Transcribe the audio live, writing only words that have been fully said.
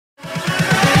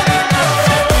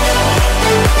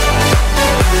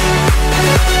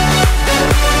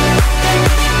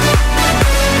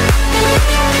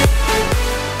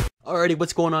Alrighty,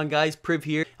 what's going on, guys? Priv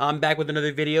here. I'm back with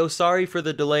another video. Sorry for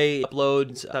the delay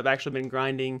uploads. I've actually been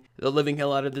grinding the living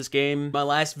hell out of this game. My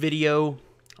last video,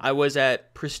 I was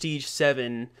at Prestige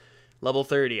 7, level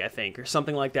 30, I think, or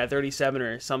something like that, 37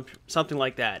 or something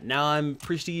like that. Now I'm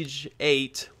Prestige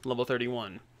 8, level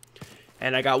 31.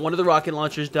 And I got one of the rocket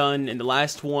launchers done, and the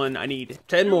last one, I need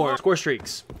 10 more score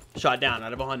streaks shot down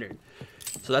out of 100.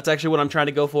 So that's actually what I'm trying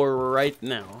to go for right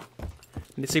now.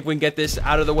 Let's see if we can get this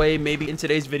out of the way, maybe in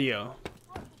today's video.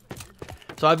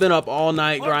 So I've been up all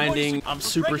night grinding. I'm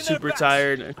super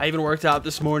tired. I even worked out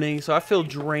this morning, so I feel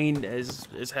drained as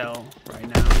hell right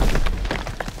now.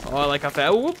 Oh, I like how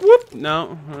fast. Whoop, whoop.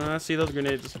 No, I see those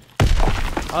grenades.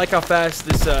 I like how fast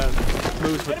this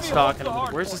moves with the stock.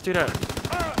 Where's this dude at?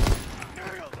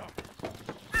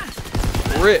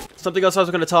 Rip. Something else I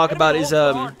was going to talk about is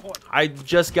I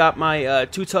just got my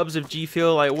 2 tubs of G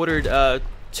Fuel. I ordered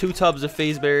 2 tubs of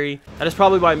Fazeberry. That is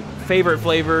probably my favorite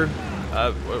flavor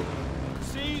out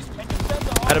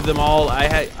of them all.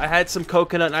 I had some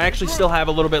coconut, and I actually still have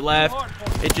a little bit left.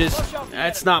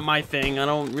 That's not my thing. I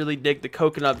don't really dig the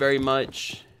coconut very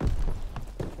much.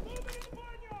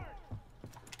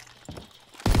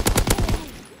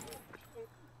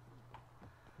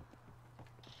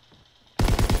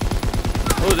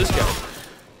 Oh, this guy.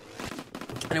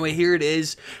 Anyway, here it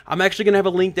is. I'm actually going to have a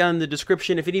link down in the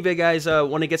description. If any of you guys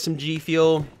want to get some G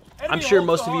Fuel, I'm sure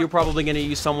most of you are probably going to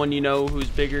use someone you know who's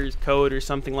bigger code or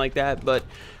something like that. But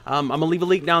I'm going to leave a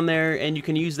link down there, and you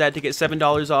can use that to get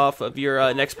 $7 off of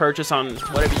your next purchase on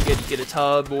whatever you get. You get a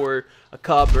tub or a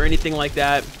cup or anything like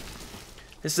that.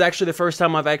 This is actually the first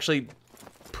time I've actually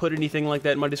put anything like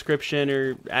that in my description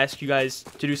or asked you guys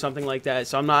to do something like that.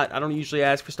 So I don't usually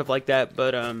ask for stuff like that,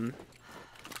 but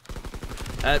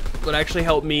that would actually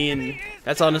help me, and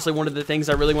that's honestly one of the things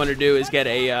I really want to do is get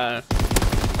a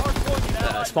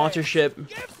sponsorship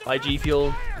by G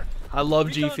Fuel. I love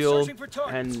G Fuel,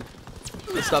 and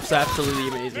this stuff's absolutely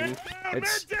amazing.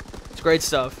 It's great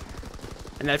stuff,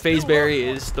 and that Fazeberry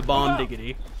is the bomb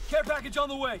diggity.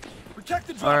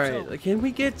 All right, can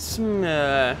we get some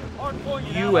UAVs?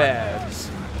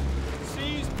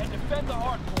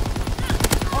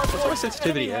 What's my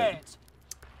sensitivity at?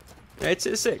 It's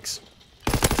a 6.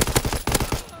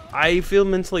 I feel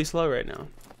mentally slow right now.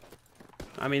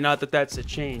 I mean, not that that's a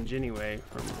change anyway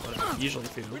from what I usually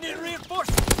feel. We need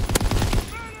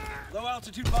reinforcements. Low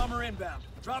altitude bomber inbound.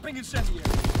 Dropping incendiary.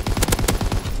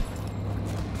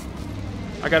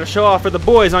 I gotta show off for the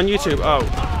boys on YouTube. Oh,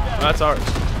 that's ours.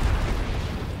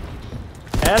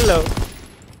 Hello.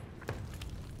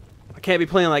 I can't be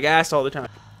playing like ass all the time.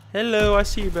 Hello, I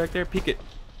see you back there. Peek it.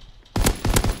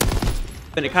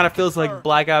 And it kind of feels like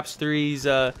Black Ops 3's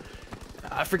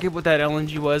I forget what that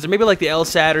LNG was, or maybe like the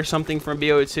LSAT or something from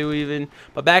BO2 even.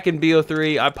 But back in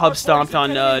BO3, I pub stomped on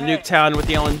Nuketown with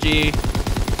the LNG.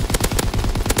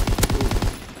 Ooh.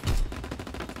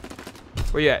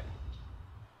 Where you at?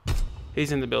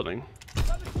 He's in the building.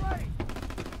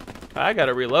 I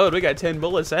gotta reload. We got 10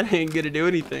 bullets. That ain't gonna do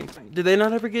anything. Did they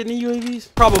not ever get any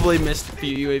UAVs? Probably missed a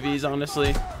few UAVs,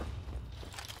 honestly.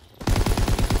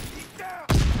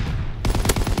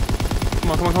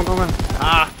 Come on.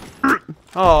 Ah.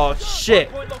 Oh shit!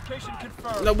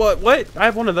 No, what? I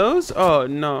have one of those? Oh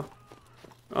no!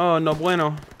 Oh no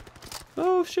bueno!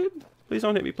 Oh shit! Please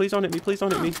don't hit me! Please don't hit me! Please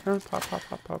don't hit me! Pop!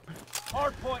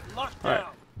 Hardpoint locked down. Right.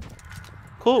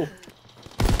 Cool.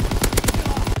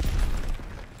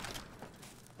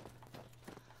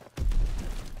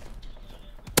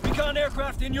 Recon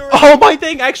aircraft in your. Oh, my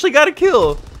thing actually got a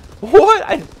kill. What?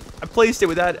 I placed it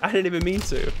without. I didn't even mean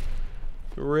to.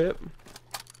 Rip.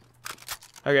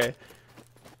 Okay.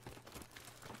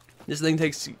 This thing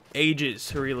takes ages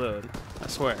to reload, I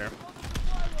swear.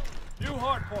 New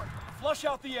hardpoint. Flush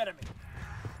out the enemy.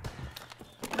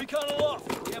 Recon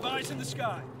aloft. We have eyes in the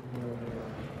sky.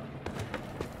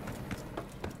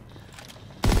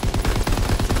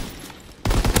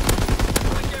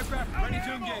 Aircraft ready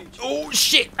to engage. Oh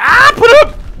shit! Ah, put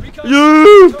up!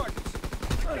 Yeah!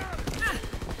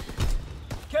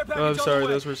 Oh, I'm sorry,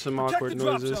 those were some awkward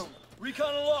noises.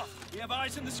 Recon aloft. We have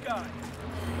eyes in the sky.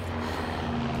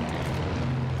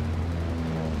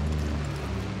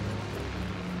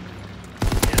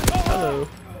 Hello.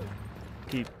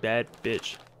 You bad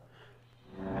bitch.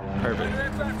 Perfect.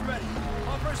 Aircraft ready.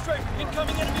 Offer straight.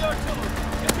 Incoming enemy artillery.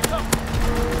 Get to cover.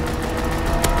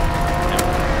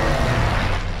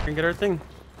 And get our thing.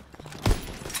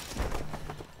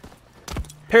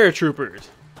 Paratroopers.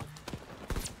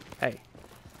 Hey.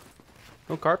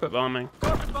 No carpet bombing.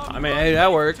 I mean, hey,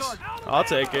 that works. I'll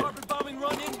take it.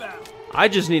 I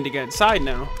just need to get inside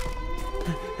now.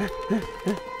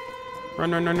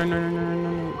 Run.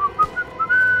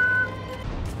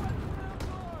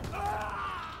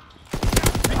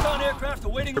 aircraft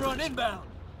awaiting run inbound.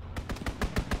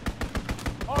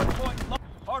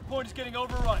 Hardpoint is getting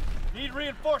overrun. Need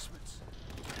reinforcements.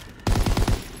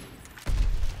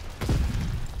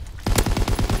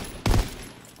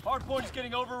 Hardpoint is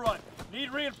getting overrun.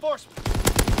 Need reinforcements.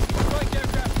 Strike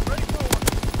aircraft ready for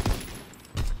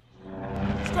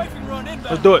order. Strafing run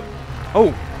inbound. Let's do it.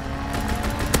 Oh.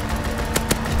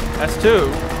 That's two.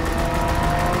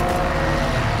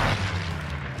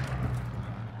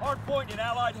 Hardpoint in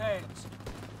Allied hands.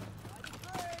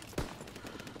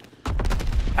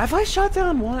 Have I shot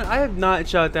down one? I have not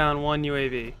shot down one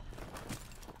UAV.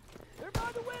 They're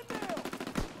by the windmill.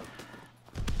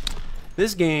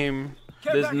 This game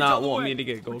does not want me to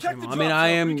get gold camo. I mean, I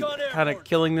am kind of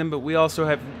killing them, but we also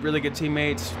have really good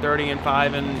teammates, 30 and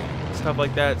 5 and stuff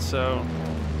like that, so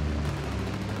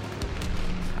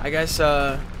I guess,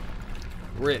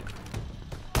 RIP.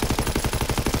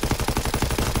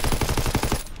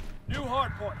 New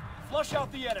hardpoint. Flush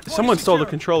out the enemy. Someone stole the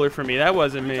controller from me. That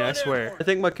wasn't me, I swear. I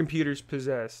think my computer's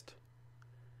possessed.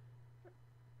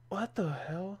 What the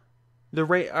hell?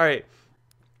 Alright.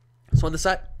 So on the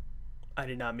side... I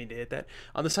did not mean to hit that.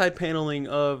 On the side paneling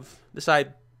of the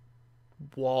side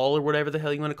wall or whatever the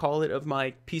hell you want to call it of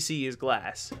my PC is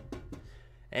glass.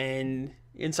 And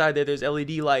inside there's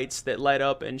LED lights that light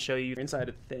up and show you inside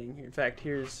of the thing. In fact,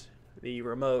 here's the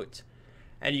remote.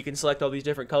 And you can select all these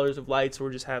different colors of lights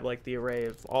or just have like the array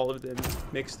of all of them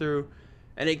mixed through.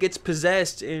 And it gets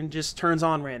possessed and just turns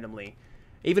on randomly.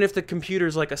 Even if the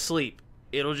computer's like asleep,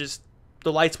 it'll just,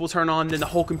 the lights will turn on and then the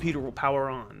whole computer will power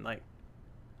on. Like,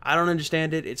 I don't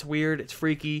understand it. It's weird. It's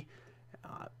freaky.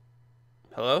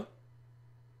 Hello?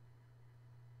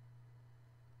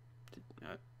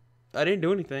 I didn't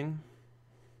do anything.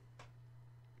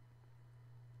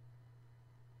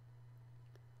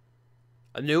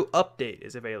 A new update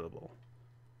is available.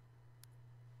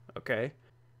 Okay.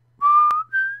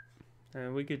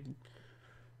 And we could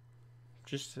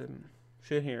just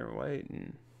sit here and wait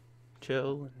and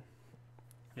chill and,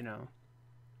 you know.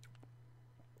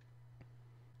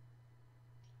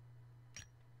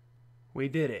 We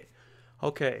did it.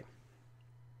 Okay.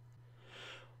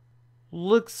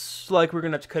 Looks like we're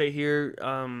gonna have to cut it here.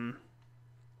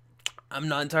 I'm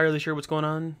not entirely sure what's going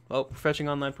on. Oh, fetching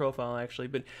online profile actually.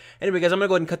 But anyway, guys, I'm gonna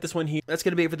go ahead and cut this one here. That's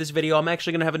gonna be it for this video. I'm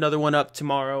actually gonna have another one up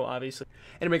tomorrow, obviously.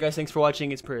 Anyway, guys, thanks for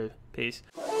watching. It's Priv. Peace.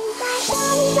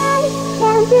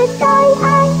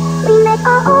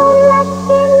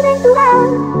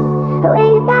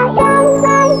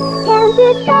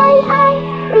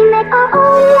 We make our own